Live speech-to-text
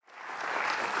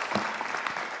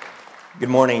Good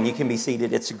morning. You can be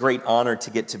seated. It's a great honor to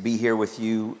get to be here with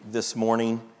you this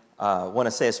morning. I want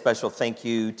to say a special thank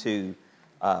you to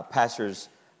Pastors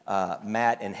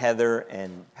Matt and Heather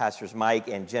and Pastors Mike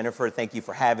and Jennifer. Thank you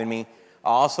for having me. I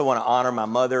also want to honor my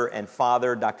mother and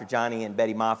father, Dr. Johnny and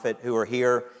Betty Moffitt, who are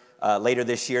here later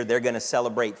this year. They're going to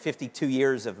celebrate 52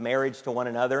 years of marriage to one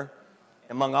another.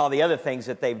 Among all the other things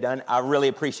that they've done, I really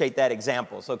appreciate that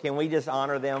example. So can we just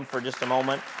honor them for just a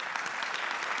moment?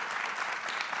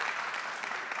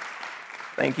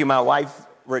 Thank you. My wife,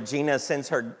 Regina, sends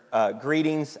her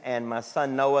greetings, and my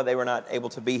son, Noah, they were not able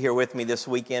to be here with me this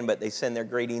weekend, but they send their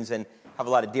greetings and have a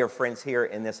lot of dear friends here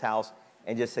in this house,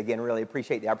 and just, again, really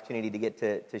appreciate the opportunity to get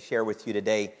to share with you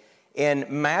today. In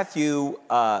Matthew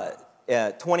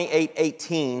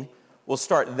 28:18, we'll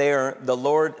start there. The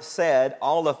Lord said,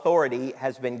 "All authority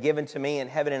has been given to me in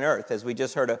heaven and earth," as we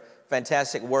just heard a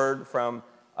fantastic word from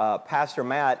Pastor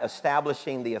Matt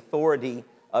establishing the authority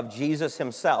of Jesus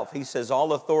himself. He says,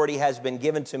 "All authority has been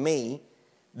given to me."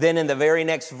 Then in the very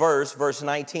next verse, verse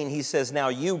 19, he says, "Now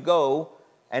you go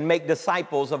and make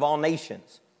disciples of all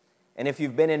nations." And if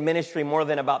you've been in ministry more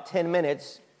than about 10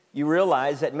 minutes, you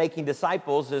realize that making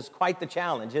disciples is quite the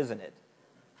challenge, isn't it?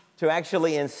 To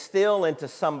actually instill into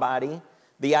somebody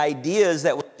the ideas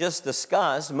that we just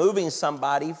discussed, moving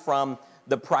somebody from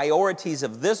the priorities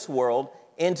of this world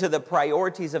into the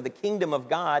priorities of the kingdom of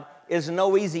God is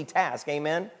no easy task,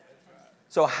 amen?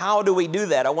 So how do we do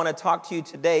that? I want to talk to you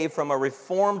today from a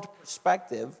reformed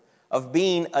perspective of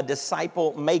being a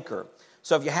disciple maker.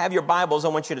 So if you have your Bibles, I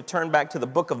want you to turn back to the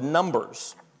book of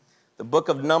Numbers. The book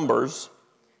of Numbers,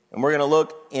 and we're going to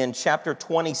look in chapter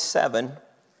 27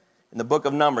 in the book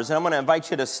of Numbers. And I'm going to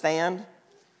invite you to stand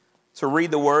to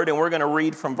read the word, and we're going to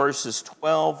read from verses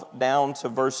 12 down to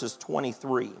verses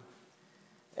 23.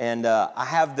 And I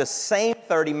have the same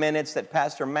 30 minutes that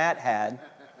Pastor Matt had,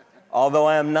 although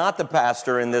I am not the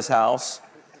pastor in this house.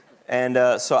 And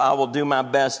so I will do my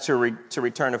best to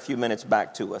return a few minutes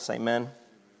back to us. Amen.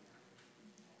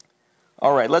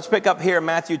 All right, let's pick up here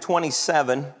Matthew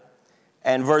 27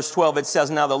 and verse 12. It says,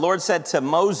 "Now the Lord said to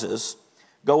Moses,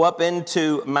 go up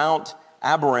into Mount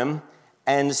Abarim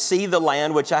and see the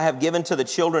land which I have given to the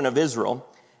children of Israel.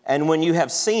 And when you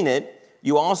have seen it,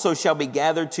 you also shall be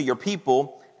gathered to your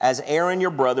people as Aaron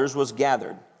your brothers was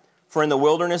gathered. For in the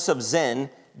wilderness of Zin,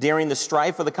 during the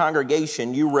strife of the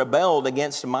congregation, you rebelled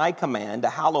against my command to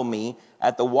hallow me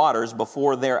at the waters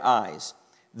before their eyes.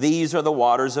 These are the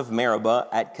waters of Meribah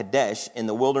at Kadesh in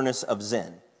the wilderness of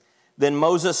Zin. Then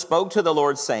Moses spoke to the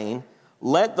Lord, saying,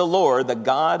 let the Lord, the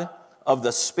God of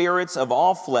the spirits of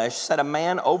all flesh, set a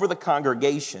man over the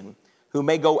congregation, who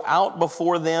may go out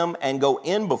before them and go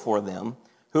in before them,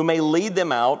 who may lead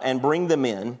them out and bring them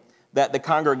in, that the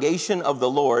congregation of the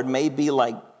Lord may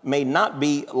not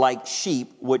be like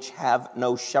sheep which have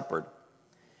no shepherd.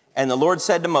 And the Lord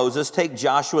said to Moses, take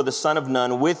Joshua the son of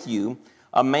Nun with you,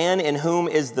 a man in whom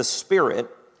is the Spirit,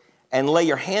 and lay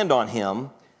your hand on him,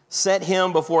 set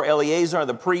him before Eleazar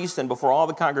the priest and before all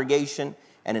the congregation,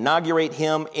 and inaugurate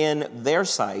him in their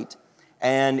sight,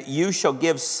 and you shall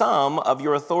give some of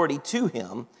your authority to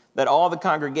him, that all the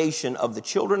congregation of the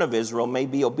children of Israel may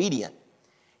be obedient.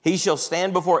 He shall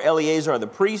stand before Eleazar the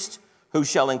priest, who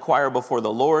shall inquire before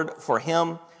the Lord for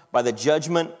him by the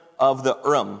judgment of the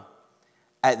Urim.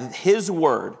 At his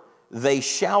word they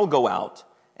shall go out,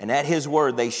 and at his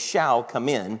word they shall come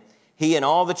in, he and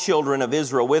all the children of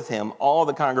Israel with him, all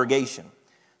the congregation.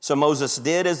 So Moses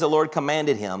did as the Lord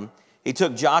commanded him. He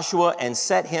took Joshua and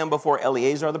set him before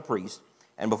Eleazar the priest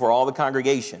and before all the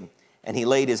congregation, and he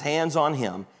laid his hands on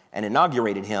him and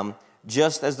inaugurated him,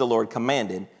 just as the Lord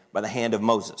commanded by the hand of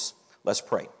Moses. Let's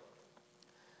pray.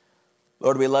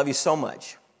 Lord, we love you so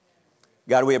much.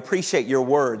 God, we appreciate your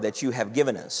word that you have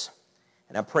given us.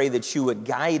 And I pray that you would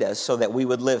guide us so that we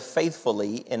would live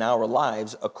faithfully in our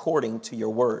lives according to your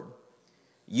word.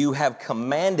 You have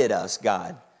commanded us,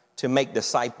 God, to make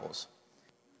disciples.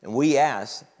 And we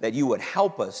ask that you would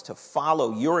help us to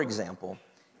follow your example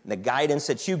and the guidance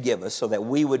that you give us so that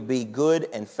we would be good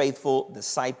and faithful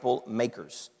disciple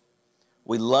makers.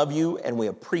 We love you and we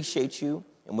appreciate you,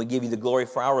 and we give you the glory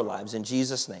for our lives in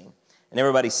Jesus' name. And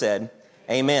everybody said,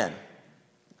 amen.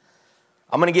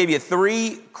 I'm going to give you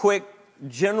 3 quick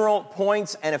general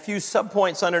points and a few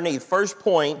subpoints underneath. First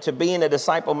point to being a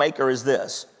disciple maker is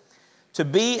this. To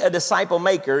be a disciple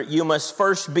maker, you must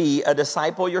first be a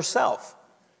disciple yourself.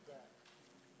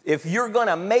 If you're going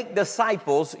to make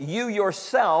disciples, you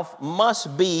yourself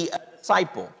must be a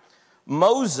disciple.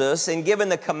 Moses, in giving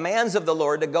the commands of the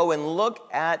Lord to go and look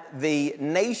at the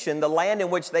nation, the land in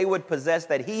which they would possess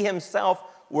that he himself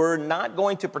were not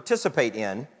going to participate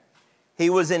in, He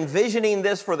was envisioning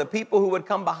this for the people who would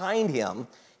come behind him.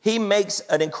 He makes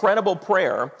an incredible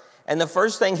prayer. And the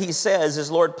first thing he says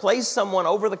is, Lord, place someone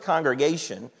over the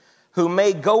congregation who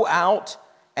may go out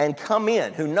and come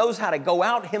in, who knows how to go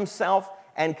out himself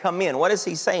and come in. What is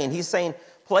he saying? He's saying,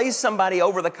 place somebody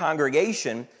over the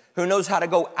congregation who knows how to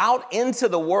go out into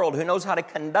the world, who knows how to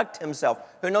conduct himself,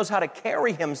 who knows how to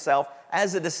carry himself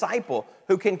as a disciple,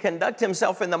 who can conduct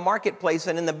himself in the marketplace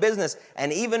and in the business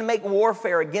and even make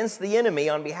warfare against the enemy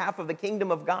on behalf of the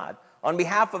kingdom of God, on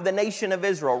behalf of the nation of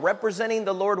Israel, representing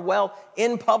the Lord well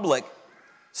in public.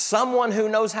 Someone who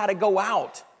knows how to go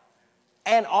out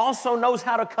and also knows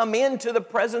how to come into the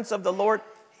presence of the Lord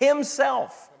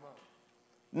himself.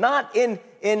 Not in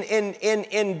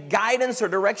guidance or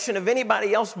direction of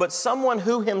anybody else, but someone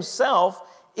who himself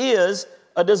is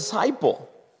a disciple.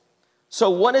 So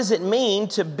what does it mean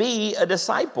to be a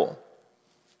disciple?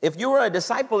 If you are a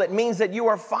disciple, it means that you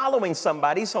are following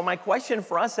somebody. So my question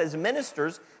for us as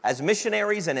ministers, as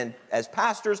missionaries, and as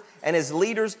pastors, and as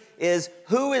leaders is,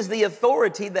 who is the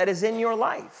authority that is in your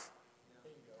life?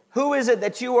 Who is it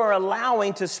that you are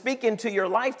allowing to speak into your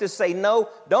life to say, no,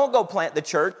 don't go plant the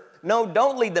church. No,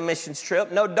 don't lead the missions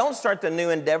trip. No, don't start the new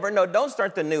endeavor. No, don't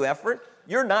start the new effort.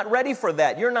 You're not ready for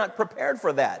that. You're not prepared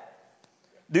for that.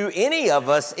 Do any of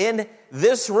us in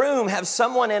this room have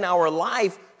someone in our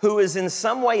life who is in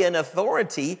some way an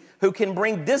authority who can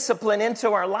bring discipline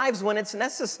into our lives when it's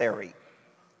necessary?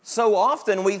 So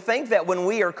often we think that when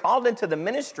we are called into the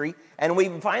ministry and we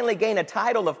finally gain a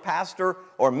title of pastor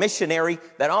or missionary,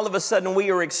 that all of a sudden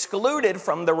we are excluded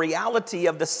from the reality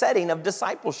of the setting of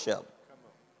discipleship.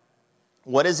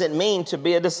 What does it mean to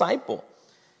be a disciple?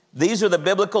 These are the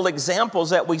biblical examples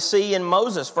that we see in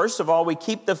Moses. First of all, we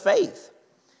keep the faith.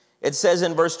 It says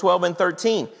in verse 12 and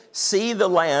 13, see the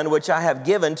land which I have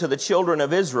given to the children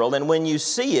of Israel, and when you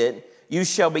see it, you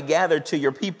shall be gathered to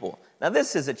your people. Now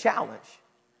this is a challenge.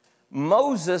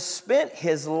 Moses spent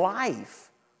his life,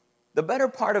 the better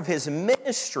part of his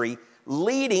ministry,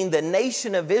 leading the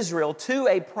nation of Israel to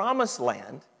a promised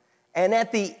land. And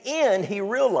at the end, he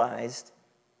realized,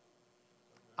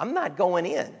 I'm not going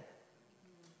in.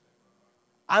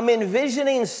 I'm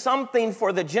envisioning something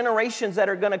for the generations that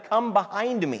are going to come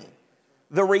behind me.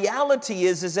 The reality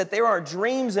is that there are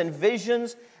dreams and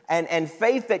visions and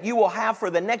faith that you will have for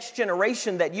the next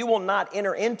generation that you will not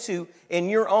enter into in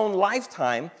your own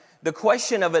lifetime. The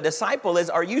question of a disciple is,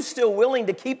 are you still willing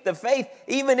to keep the faith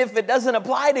even if it doesn't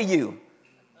apply to you?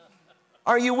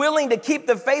 Are you willing to keep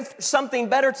the faith for something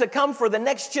better to come for the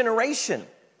next generation?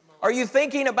 Are you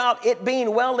thinking about it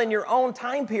being well in your own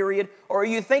time period, or are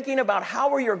you thinking about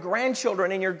how are your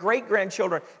grandchildren and your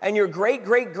great-grandchildren and your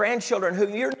great-great-grandchildren who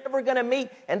you're never going to meet,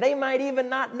 and they might even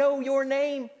not know your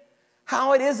name,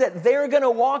 how it is that they're going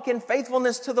to walk in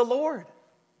faithfulness to the Lord?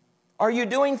 Are you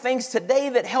doing things today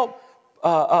that help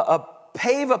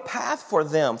pave a path for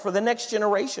them, for the next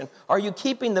generation? Are you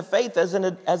keeping the faith as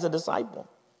a disciple?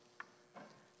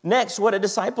 Next, what do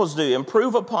disciples do?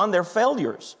 Improve upon their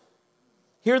failures.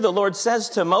 Here the Lord says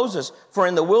to Moses, for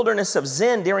in the wilderness of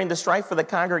Zin, during the strife of the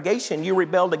congregation, you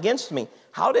rebelled against me.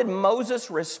 How did Moses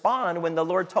respond when the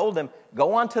Lord told him,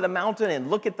 go onto the mountain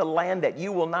and look at the land that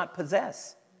you will not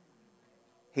possess?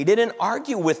 He didn't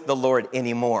argue with the Lord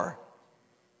anymore.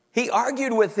 He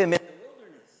argued with him in the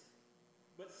wilderness.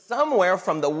 But somewhere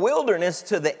from the wilderness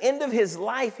to the end of his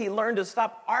life, he learned to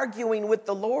stop arguing with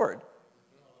the Lord.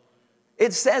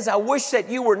 It says, I wish that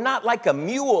you were not like a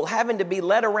mule having to be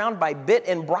led around by bit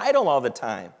and bridle all the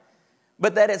time.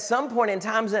 But that at some point in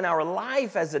times in our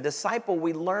life as a disciple,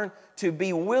 we learn to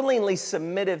be willingly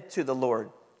submitted to the Lord,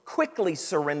 quickly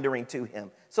surrendering to him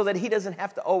so that he doesn't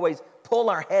have to always pull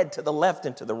our head to the left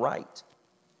and to the right.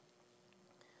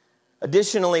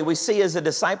 Additionally, we see as a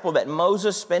disciple that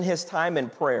Moses spent his time in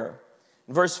prayer.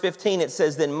 In verse 15, it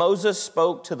says, then Moses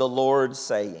spoke to the Lord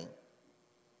saying,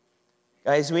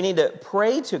 guys, we need to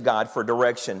pray to God for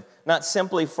direction, not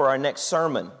simply for our next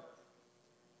sermon.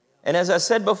 And as I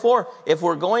said before, if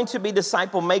we're going to be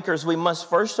disciple makers, we must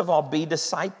first of all be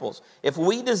disciples. If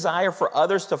we desire for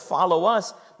others to follow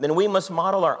us, then we must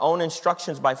model our own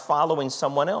instructions by following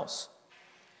someone else.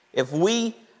 If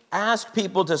we ask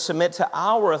people to submit to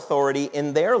our authority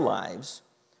in their lives,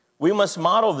 we must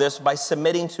model this by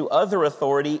submitting to other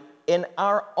authority in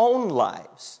our own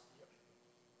lives.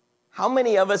 How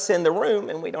many of us in the room,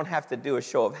 and we don't have to do a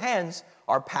show of hands,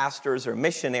 are pastors or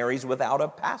missionaries without a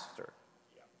pastor?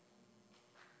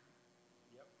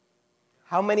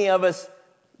 How many of us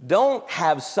don't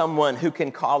have someone who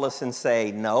can call us and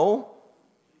say, no,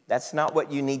 that's not what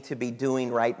you need to be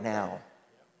doing right now?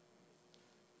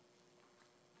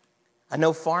 I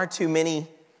know far too many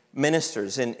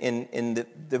ministers in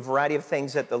the variety of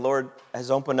things that the Lord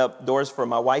has opened up doors for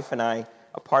my wife and I.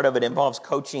 A part of it involves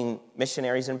coaching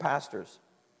missionaries and pastors.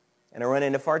 And I run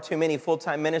into far too many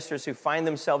full-time ministers who find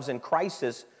themselves in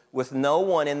crisis with no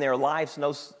one in their lives,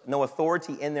 no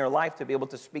authority in their life to be able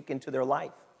to speak into their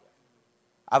life.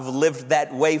 I've lived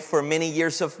that way for many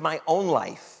years of my own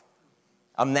life.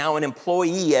 I'm now an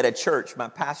employee at a church. My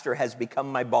pastor has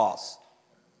become my boss.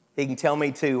 He can tell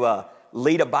me to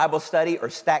lead a Bible study or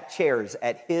stack chairs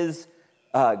at his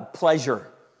pleasure.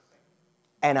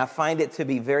 And I find it to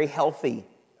be very healthy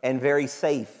and very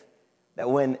safe that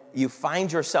when you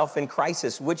find yourself in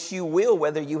crisis, which you will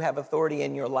whether you have authority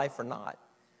in your life or not,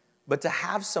 but to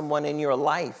have someone in your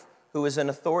life who is an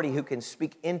authority who can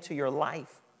speak into your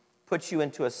life puts you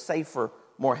into a safer,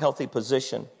 more healthy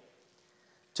position.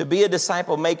 To be a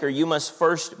disciple maker, you must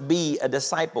first be a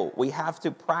disciple. We have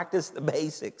to practice the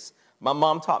basics. My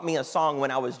mom taught me a song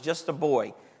when I was just a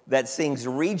boy that sings,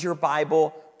 read your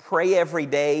Bible, pray every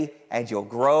day, and you'll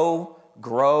grow,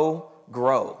 grow,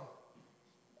 grow.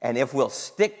 And if we'll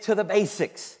stick to the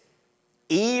basics,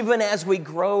 even as we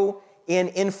grow in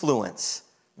influence,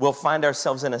 we'll find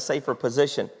ourselves in a safer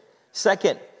position.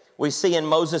 Second, we see in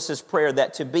Moses' prayer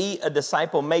that to be a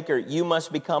disciple maker, you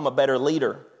must become a better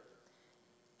leader.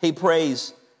 He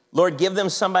prays, Lord, give them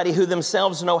somebody who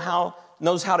themselves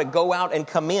knows how to go out and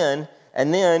come in.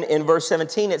 And then in verse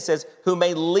 17, it says, who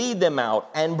may lead them out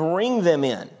and bring them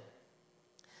in.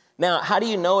 Now, how do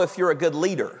you know if you're a good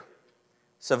leader?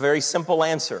 It's a very simple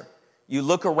answer. You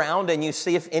look around and you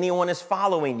see if anyone is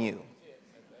following you.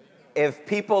 If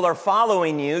people are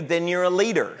following you, then you're a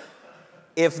leader.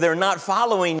 If they're not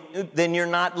following you, then you're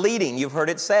not leading. You've heard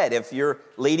it said, if you're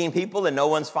leading people and no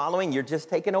one's following, you're just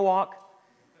taking a walk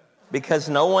because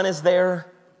no one is there.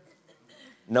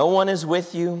 No one is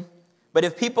with you. But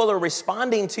if people are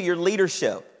responding to your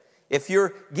leadership, if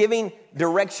you're giving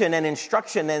direction and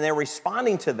instruction and they're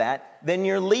responding to that, then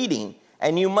you're leading.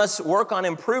 And you must work on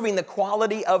improving the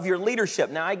quality of your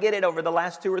leadership. Now, I get it. Over the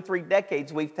last 2 or 3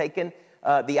 decades, we've taken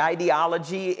the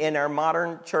ideology in our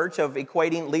modern church of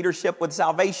equating leadership with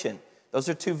salvation. Those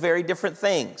are 2 very different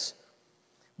things.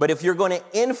 But if you're going to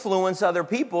influence other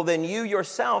people, then you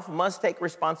yourself must take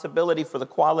responsibility for the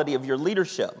quality of your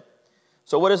leadership.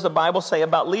 So what does the Bible say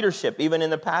about leadership, even in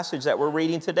the passage that we're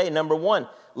reading today? Number 1,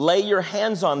 lay your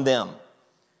hands on them.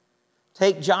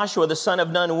 Take Joshua, the son of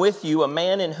Nun, with you, a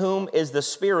man in whom is the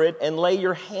Spirit, and lay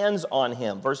your hands on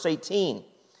him. Verse 18,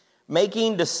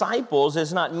 making disciples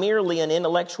is not merely an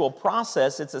intellectual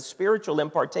process, it's a spiritual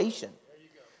impartation.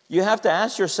 You have to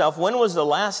ask yourself, when was the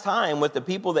last time with the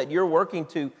people that you're working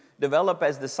to develop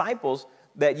as disciples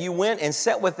that you went and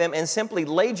sat with them and simply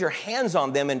laid your hands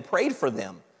on them and prayed for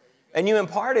them? And you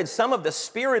imparted some of the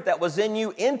Spirit that was in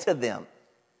you into them.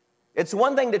 It's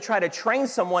one thing to try to train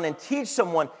someone and teach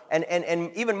someone and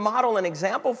even model an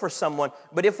example for someone.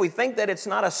 But if we think that it's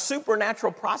not a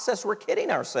supernatural process, we're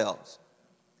kidding ourselves.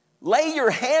 Lay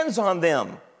your hands on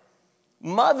them.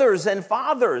 Mothers and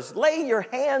fathers, lay your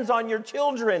hands on your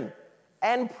children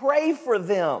and pray for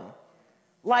them.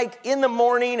 Like in the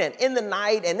morning and in the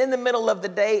night and in the middle of the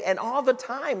day and all the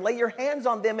time. Lay your hands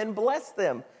on them and bless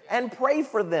them and pray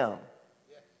for them.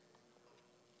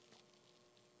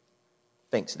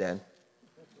 Thanks, Dad.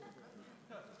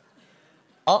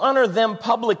 Honor them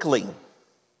publicly.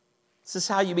 This is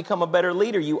how you become a better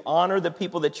leader. You honor the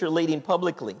people that you're leading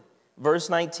publicly. Verse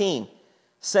 19,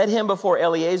 set him before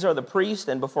Eleazar the priest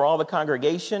and before all the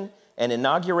congregation and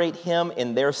inaugurate him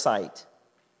in their sight.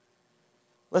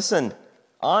 Listen,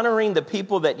 honoring the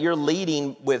people that you're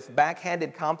leading with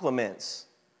backhanded compliments.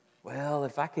 Well,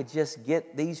 if I could just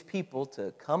get these people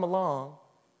to come along.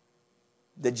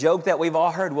 The joke that we've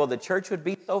all heard, well, the church would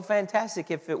be so fantastic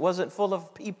if it wasn't full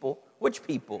of people. Which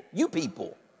people? You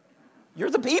people. You're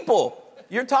the people.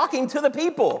 You're talking to the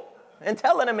people and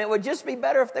telling them it would just be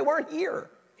better if they weren't here.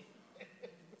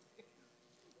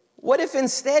 What if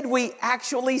instead we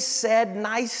actually said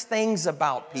nice things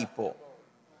about people?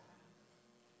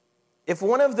 If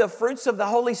one of the fruits of the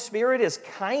Holy Spirit is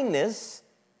kindness,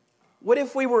 what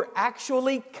if we were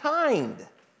actually kind?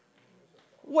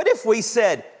 What if we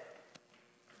said,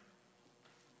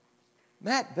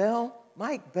 Matt Bell,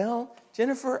 Mike Bell,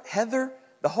 Jennifer, Heather,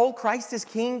 the whole Christ is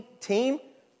King team,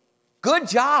 good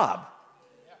job.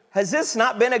 Has this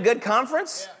not been a good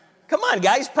conference? Come on,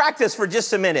 guys, practice for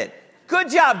just a minute. Good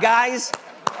job, guys.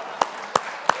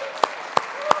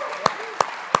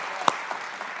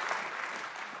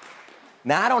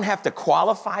 Now, I don't have to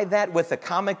qualify that with a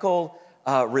comical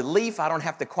relief. I don't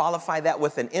have to qualify that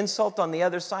with an insult on the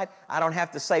other side. I don't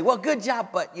have to say, well, good job,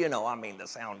 but, the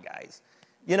sound guys.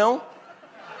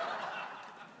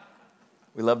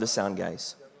 We love the sound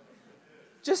guys.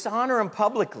 Just honor them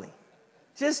publicly.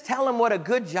 Just tell them what a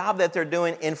good job that they're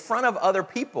doing in front of other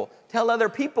people. Tell other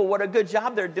people what a good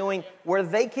job they're doing where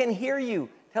they can hear you.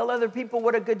 Tell other people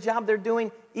what a good job they're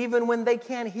doing even when they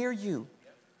can't hear you.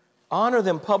 Honor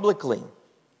them publicly.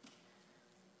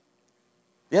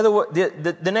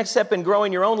 The next step in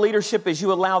growing your own leadership is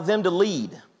you allow them to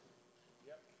lead.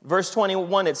 Verse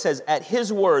 21, it says, at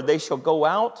his word they shall go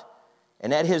out,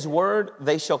 and at his word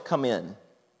they shall come in.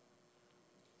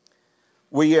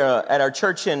 We, at our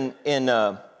church in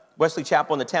Wesley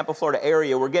Chapel in the Tampa, Florida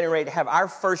area, we're getting ready to have our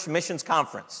first missions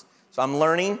conference. So I'm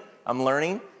learning.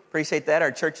 Appreciate that.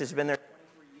 Our church has been there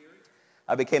 23 years.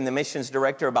 I became the missions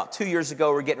director about 2 years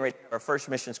ago. We're getting ready to have our first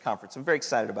missions conference. I'm very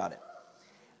excited about it.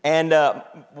 And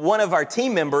one of our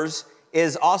team members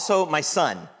is also my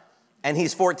son, and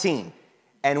he's 14.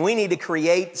 And we need to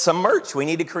create some merch. We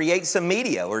need to create some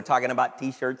media. We're talking about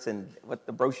T-shirts and what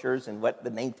the brochures and what the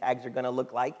name tags are going to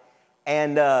look like.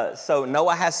 And so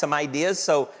Noah has some ideas,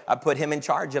 so I put him in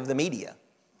charge of the media.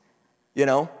 You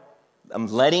know, I'm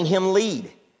letting him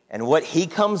lead. And what he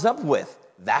comes up with,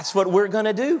 that's what we're going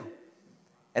to do.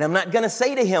 And I'm not going to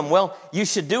say to him, well, you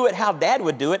should do it how Dad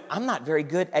would do it. I'm not very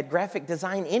good at graphic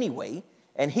design anyway,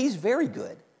 and he's very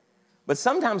good. But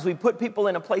sometimes we put people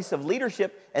in a place of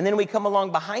leadership, and then we come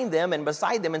along behind them and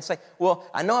beside them and say, well,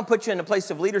 I know I put you in a place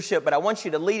of leadership, but I want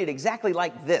you to lead it exactly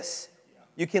like this.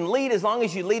 You can lead as long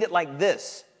as you lead it like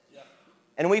this.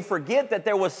 And we forget that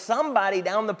there was somebody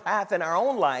down the path in our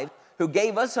own life who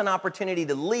gave us an opportunity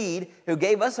to lead, who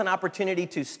gave us an opportunity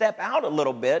to step out a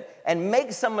little bit and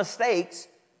make some mistakes,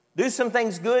 do some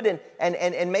things good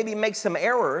and maybe make some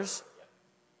errors.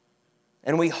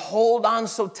 And we hold on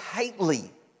so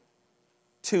tightly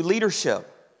to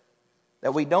leadership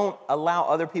that we don't allow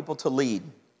other people to lead.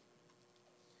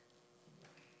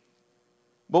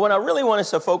 But what I really want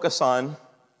us to focus on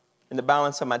in the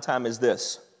balance of my time is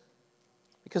this.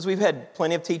 Because we've had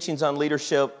plenty of teachings on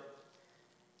leadership.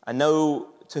 I know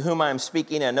to whom I am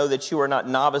speaking. I know that you are not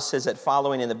novices at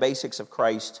following in the basics of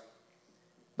Christ.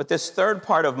 But this third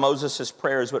part of Moses'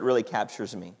 prayer is what really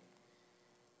captures me.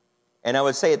 And I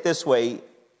would say it this way,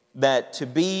 that to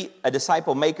be a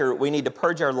disciple maker, we need to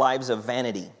purge our lives of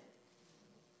vanity. It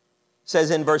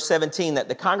says in verse 17 that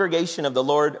the congregation of the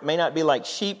Lord may not be like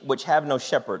sheep which have no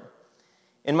shepherd.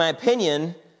 In my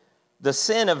opinion, the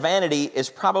sin of vanity is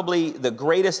probably the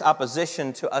greatest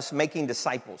opposition to us making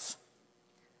disciples.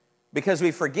 Because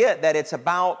we forget that it's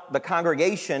about the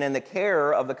congregation and the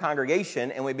care of the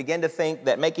congregation, and we begin to think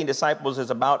that making disciples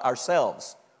is about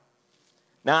ourselves.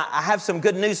 Now, I have some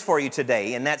good news for you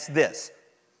today, and that's this.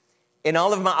 In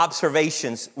all of my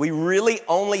observations, we really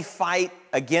only fight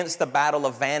against the battle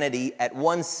of vanity at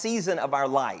one season of our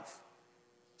life.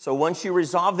 So once you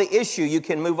resolve the issue, you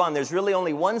can move on. There's really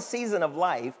only one season of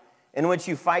life in which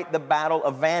you fight the battle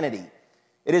of vanity.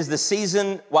 It is the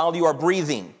season while you are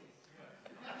breathing.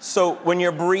 So when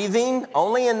you're breathing,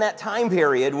 only in that time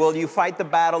period will you fight the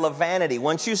battle of vanity.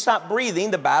 Once you stop breathing,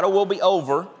 the battle will be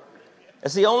over.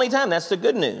 It's the only time. That's the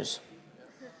good news.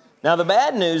 Now, the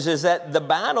bad news is that the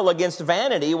battle against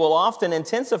vanity will often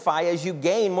intensify as you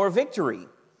gain more victory.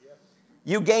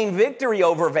 You gain victory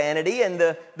over vanity, and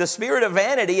the spirit of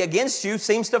vanity against you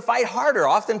seems to fight harder.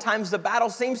 Oftentimes, the battle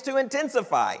seems to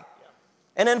intensify.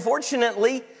 And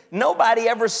unfortunately, nobody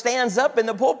ever stands up in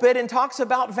the pulpit and talks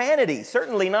about vanity,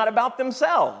 certainly not about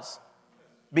themselves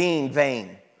being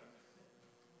vain.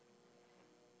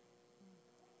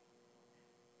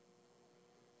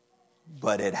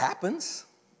 But it happens.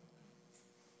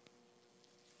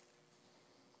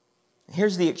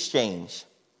 Here's the exchange.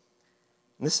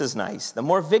 This is nice. The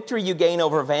more victory you gain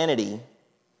over vanity,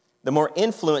 the more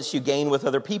influence you gain with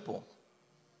other people.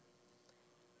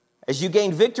 As you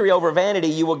gain victory over vanity,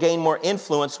 you will gain more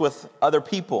influence with other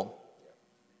people.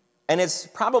 And it's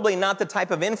probably not the type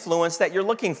of influence that you're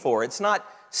looking for. It's not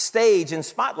stage and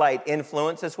spotlight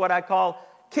influence. It's what I call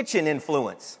kitchen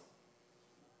influence.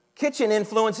 Kitchen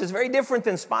influence is very different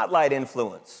than spotlight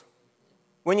influence.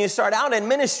 When you start out in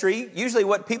ministry, usually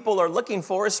what people are looking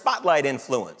for is spotlight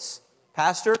influence.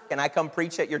 Pastor, can I come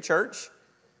preach at your church?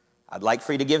 I'd like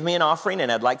for you to give me an offering,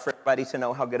 and I'd like for everybody to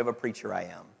know how good of a preacher I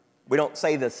am. We don't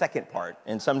say the second part,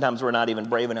 and sometimes we're not even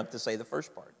brave enough to say the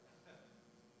first part.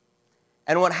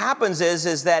 And what happens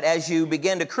is that as you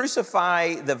begin to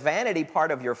crucify the vanity part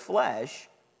of your flesh,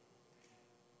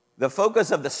 the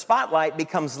focus of the spotlight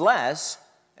becomes less,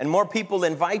 and more people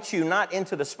invite you not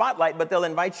into the spotlight, but they'll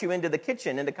invite you into the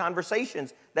kitchen, into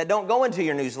conversations that don't go into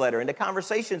your newsletter, into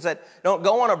conversations that don't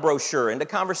go on a brochure, into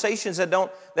conversations that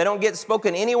don't get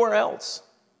spoken anywhere else,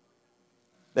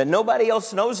 that nobody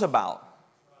else knows about.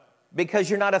 because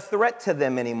you're not a threat to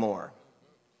them anymore.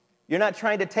 You're not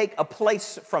trying to take a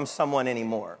place from someone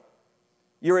anymore.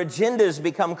 Your agendas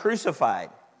become crucified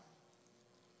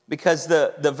because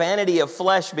the vanity of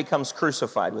flesh becomes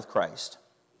crucified with Christ.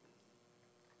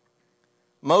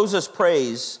 Moses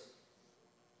prays,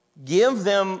 give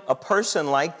them a person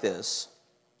like this.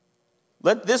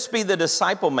 Let this be the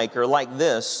disciple maker like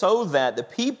this, so that the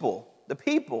people,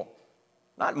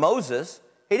 not Moses,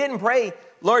 he didn't pray,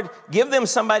 Lord, give them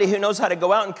somebody who knows how to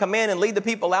go out and come in and lead the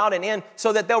people out and in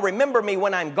so that they'll remember me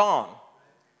when I'm gone,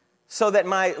 so that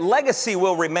my legacy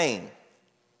will remain,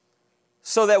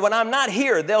 so that when I'm not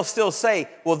here, they'll still say,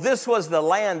 well, this was the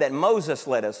land that Moses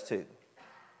led us to.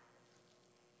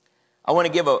 I want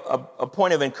to give a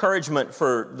point of encouragement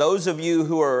for those of you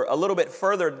who are a little bit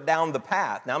further down the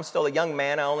path. Now, I'm still a young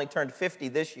man. I only turned 50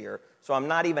 this year, so I'm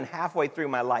not even halfway through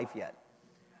my life yet.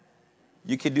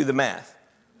 You could do the math.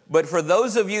 But for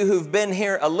those of you who've been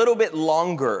here a little bit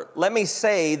longer, let me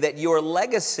say that your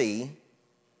legacy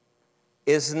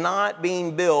is not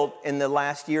being built in the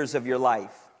last years of your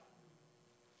life.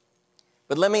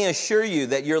 But let me assure you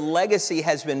that your legacy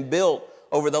has been built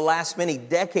over the last many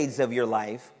decades of your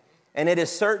life. And it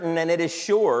is certain and it is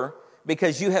sure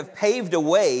because you have paved a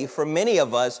way for many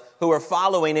of us who are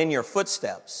following in your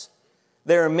footsteps.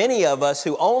 There are many of us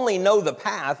who only know the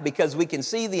path because we can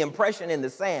see the impression in the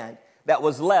sand that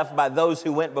was left by those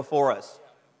who went before us.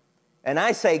 And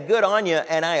I say good on you,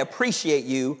 and I appreciate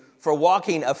you for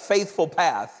walking a faithful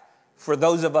path for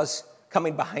those of us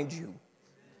coming behind you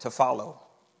to follow.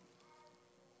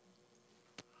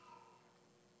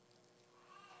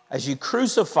 As you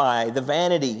crucify the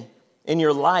vanity in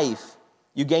your life,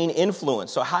 you gain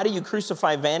influence. So how do you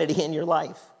crucify vanity in your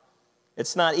life?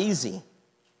 It's not easy.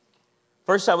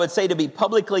 First, I would say to be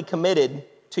publicly committed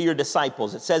to your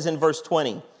disciples. It says in verse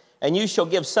 20, and you shall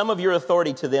give some of your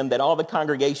authority to them that all the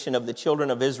congregation of the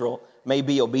children of Israel may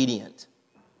be obedient.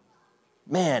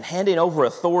 Man, handing over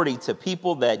authority to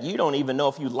people that you don't even know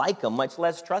if you like them, much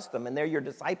less trust them, and they're your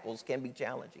disciples, can be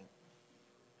challenging.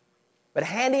 But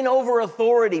handing over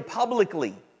authority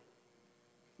publicly,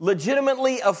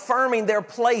 legitimately affirming their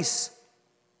place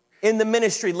in the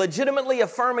ministry, legitimately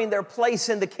affirming their place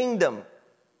in the kingdom,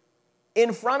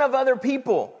 in front of other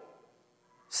people,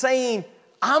 saying,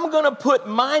 I'm going to put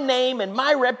my name and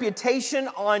my reputation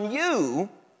on you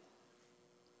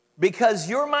because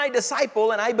you're my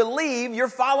disciple and I believe you're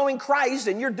following Christ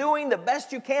and you're doing the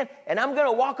best you can, and I'm going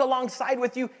to walk alongside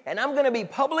with you and I'm going to be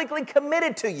publicly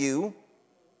committed to you.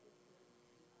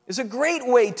 It's a great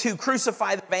way to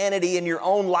crucify the vanity in your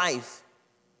own life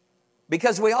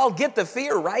because we all get the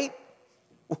fear, right?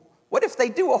 What if they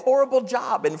do a horrible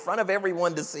job in front of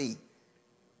everyone to see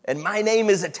and my name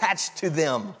is attached to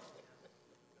them?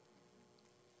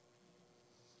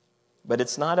 But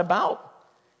it's not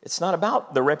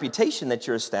about the reputation that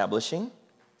you're establishing.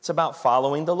 It's about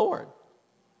following the Lord.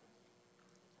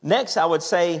 Next, I would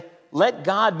say, let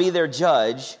God be their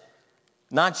judge,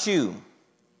 not you.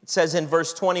 It says in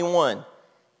verse 21,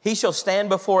 he shall stand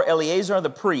before Eleazar the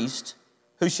priest,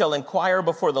 who shall inquire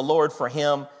before the Lord for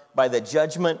him by the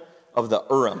judgment of the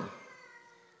Urim.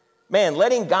 Man,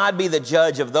 letting God be the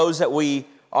judge of those that we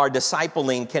are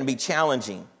discipling can be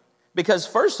challenging. Because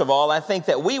first of all, I think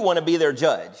that we want to be their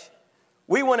judge.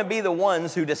 We want to be the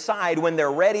ones who decide when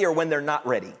they're ready or when they're not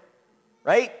ready,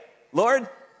 right? Lord,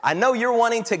 I know you're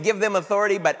wanting to give them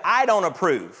authority, but I don't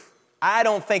approve. I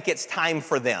don't think it's time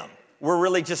for them. We're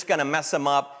really just going to mess them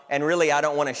up, and really I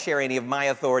don't want to share any of my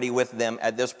authority with them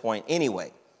at this point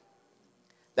anyway.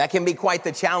 That can be quite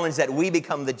the challenge that we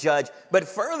become the judge. But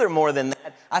furthermore than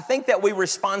that, I think that we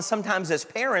respond sometimes as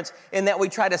parents in that we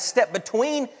try to step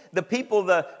between the people,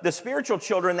 the spiritual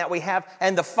children that we have,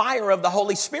 and the fire of the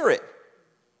Holy Spirit.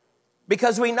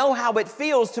 Because we know how it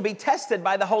feels to be tested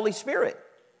by the Holy Spirit.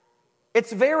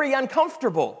 It's very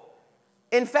uncomfortable.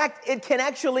 In fact, it can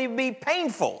actually be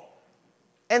painful.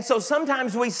 And so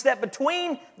sometimes we step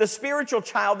between the spiritual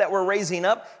child that we're raising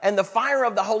up and the fire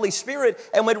of the Holy Spirit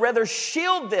and would rather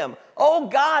shield them. Oh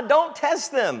God, don't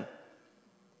test them.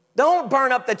 Don't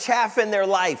burn up the chaff in their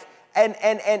life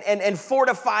and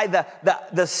fortify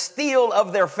the steel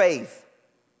of their faith.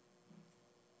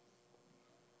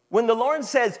 When the Lord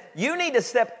says, you need to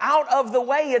step out of the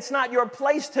way, it's not your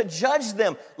place to judge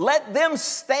them. Let them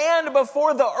stand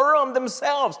before the Urim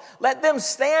themselves. Let them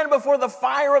stand before the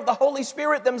fire of the Holy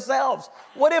Spirit themselves.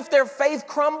 What if their faith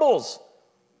crumbles?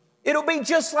 It'll be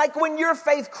just like when your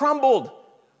faith crumbled.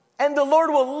 And the Lord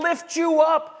will lift you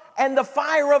up and the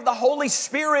fire of the Holy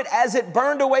Spirit, as it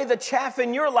burned away the chaff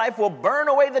in your life, will burn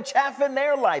away the chaff in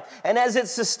their life. And as it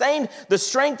sustained the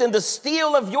strength and the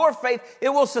steel of your faith, it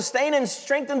will sustain and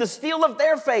strengthen the steel of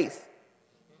their faith.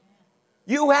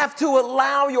 You have to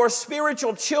allow your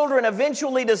spiritual children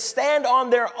eventually to stand on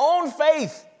their own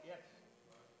faith.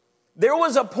 There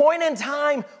was a point in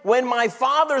time when my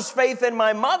father's faith and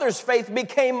my mother's faith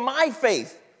became my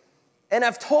faith. And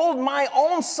I've told my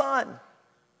own son,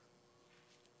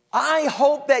 I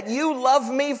hope that you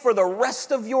love me for the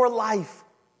rest of your life.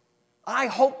 I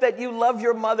hope that you love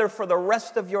your mother for the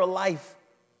rest of your life.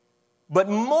 But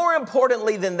more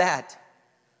importantly than that,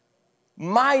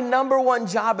 my number one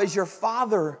job as your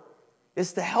father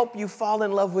is to help you fall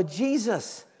in love with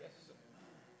Jesus.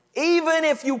 Even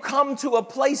if you come to a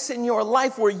place in your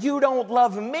life where you don't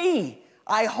love me,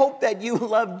 I hope that you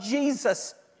love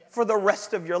Jesus for the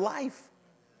rest of your life.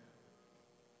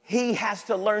 He has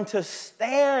to learn to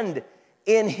stand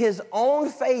in his own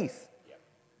faith,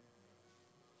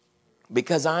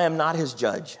 because I am not his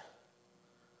judge.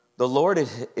 The Lord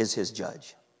is his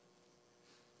judge.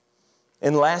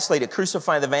 And lastly, to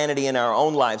crucify the vanity in our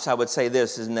own lives, I would say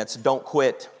this, and that's don't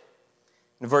quit.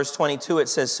 In verse 22, it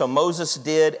says, so Moses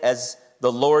did as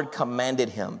the Lord commanded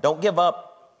him. Don't give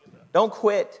up. Don't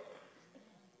quit.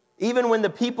 Even when the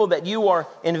people that you are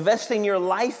investing your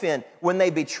life in, when they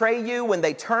betray you, when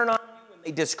they turn on you, when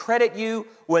they discredit you,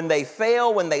 when they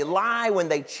fail, when they lie, when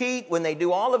they cheat, when they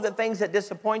do all of the things that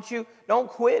disappoint you, don't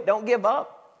quit. Don't give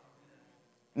up.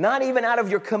 Not even out of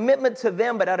your commitment to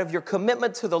them, but out of your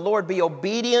commitment to the Lord. Be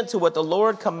obedient to what the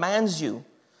Lord commands you.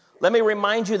 Let me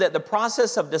remind you that the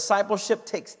process of discipleship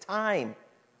takes time,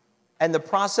 and the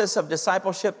process of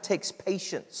discipleship takes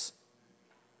patience.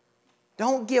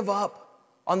 Don't give up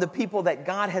on the people that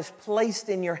God has placed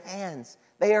in your hands.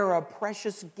 They are a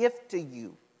precious gift to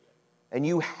you, and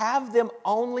you have them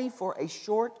only for a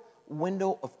short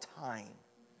window of time.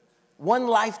 One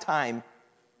lifetime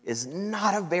is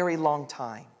not a very long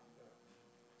time,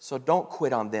 so don't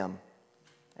quit on them.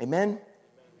 Amen?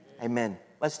 Amen.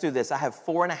 Let's do this. I have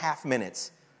 4.5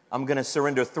 minutes. I'm going to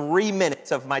surrender 3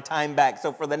 minutes of my time back.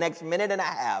 So for the next minute and a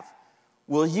half,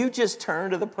 will you just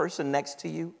turn to the person next to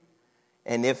you?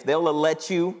 And if they'll let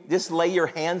you, just lay your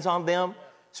hands on them,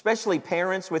 especially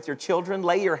parents with your children,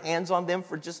 lay your hands on them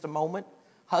for just a moment.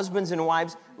 Husbands and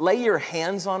wives, lay your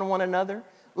hands on one another.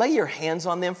 Lay your hands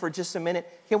on them for just a minute.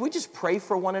 Can we just pray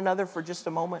for one another for just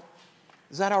a moment?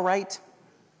 Is that all right?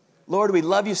 Lord, we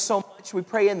love you so much. We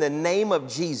pray in the name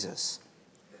of Jesus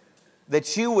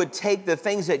that you would take the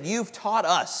things that you've taught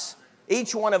us,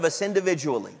 each one of us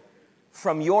individually,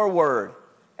 from your word,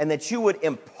 and that you would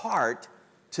impart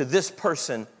to this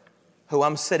person who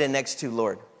I'm sitting next to,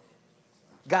 Lord.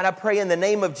 God, I pray in the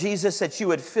name of Jesus that you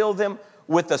would fill them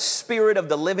with the Spirit of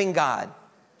the living God,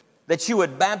 that you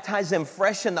would baptize them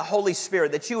fresh in the Holy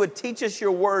Spirit, that you would teach us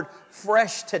your word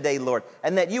fresh today, Lord,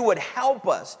 and that you would help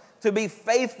us to be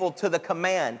faithful to the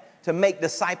command to make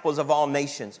disciples of all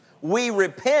nations. We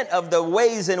repent of the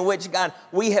ways in which, God,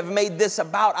 we have made this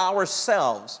about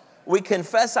ourselves. We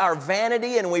confess our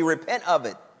vanity and we repent of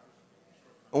it.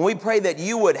 And we pray that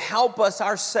you would help us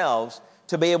ourselves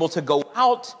to be able to go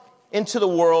out into the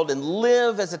world and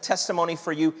live as a testimony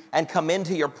for you and come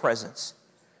into your presence.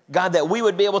 God, that we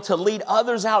would be able to lead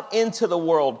others out into the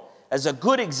world as a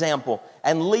good example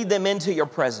and lead them into your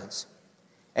presence.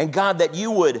 And God, that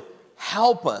you would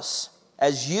help us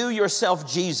as you yourself,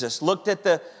 Jesus, looked at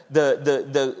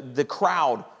the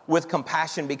crowd with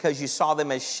compassion because you saw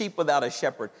them as sheep without a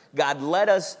shepherd. God, let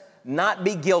us not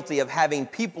be guilty of having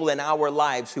people in our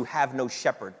lives who have no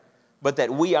shepherd, but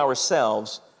that we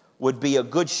ourselves would be a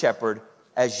good shepherd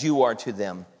as you are to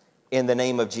them. In the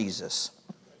name of Jesus.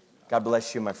 God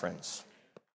bless you, my friends.